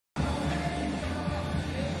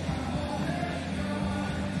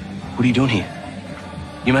What are you doing here?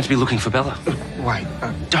 You're meant to be looking for Bella. Wait.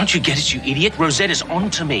 Don't you get it, you idiot? Rosetta's on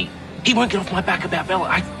to me. He won't get off my back about Bella.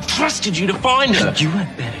 I trusted you to find her. You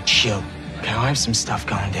had better chill. Okay, I have some stuff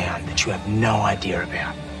going down that you have no idea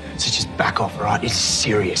about. So just back off, all right? It's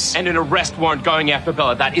serious. And an arrest warrant going after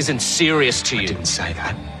Bella, that isn't serious to you. I didn't say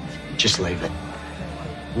that. Just leave it.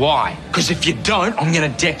 Why? Because if you don't, I'm gonna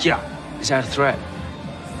deck you. Is that a threat?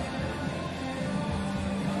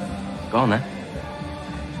 Go on, then.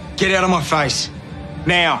 Get out of my face.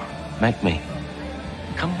 Now. Make me.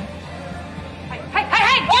 Come on. Hey,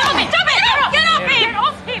 get off him! Stop it! Get off him! Get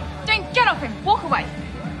off him! Don't get off him. Walk away.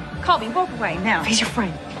 Colby, walk away now. He's your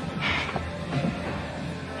friend.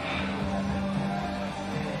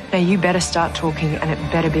 Now you better start talking, and it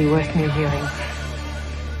better be worth me hearing.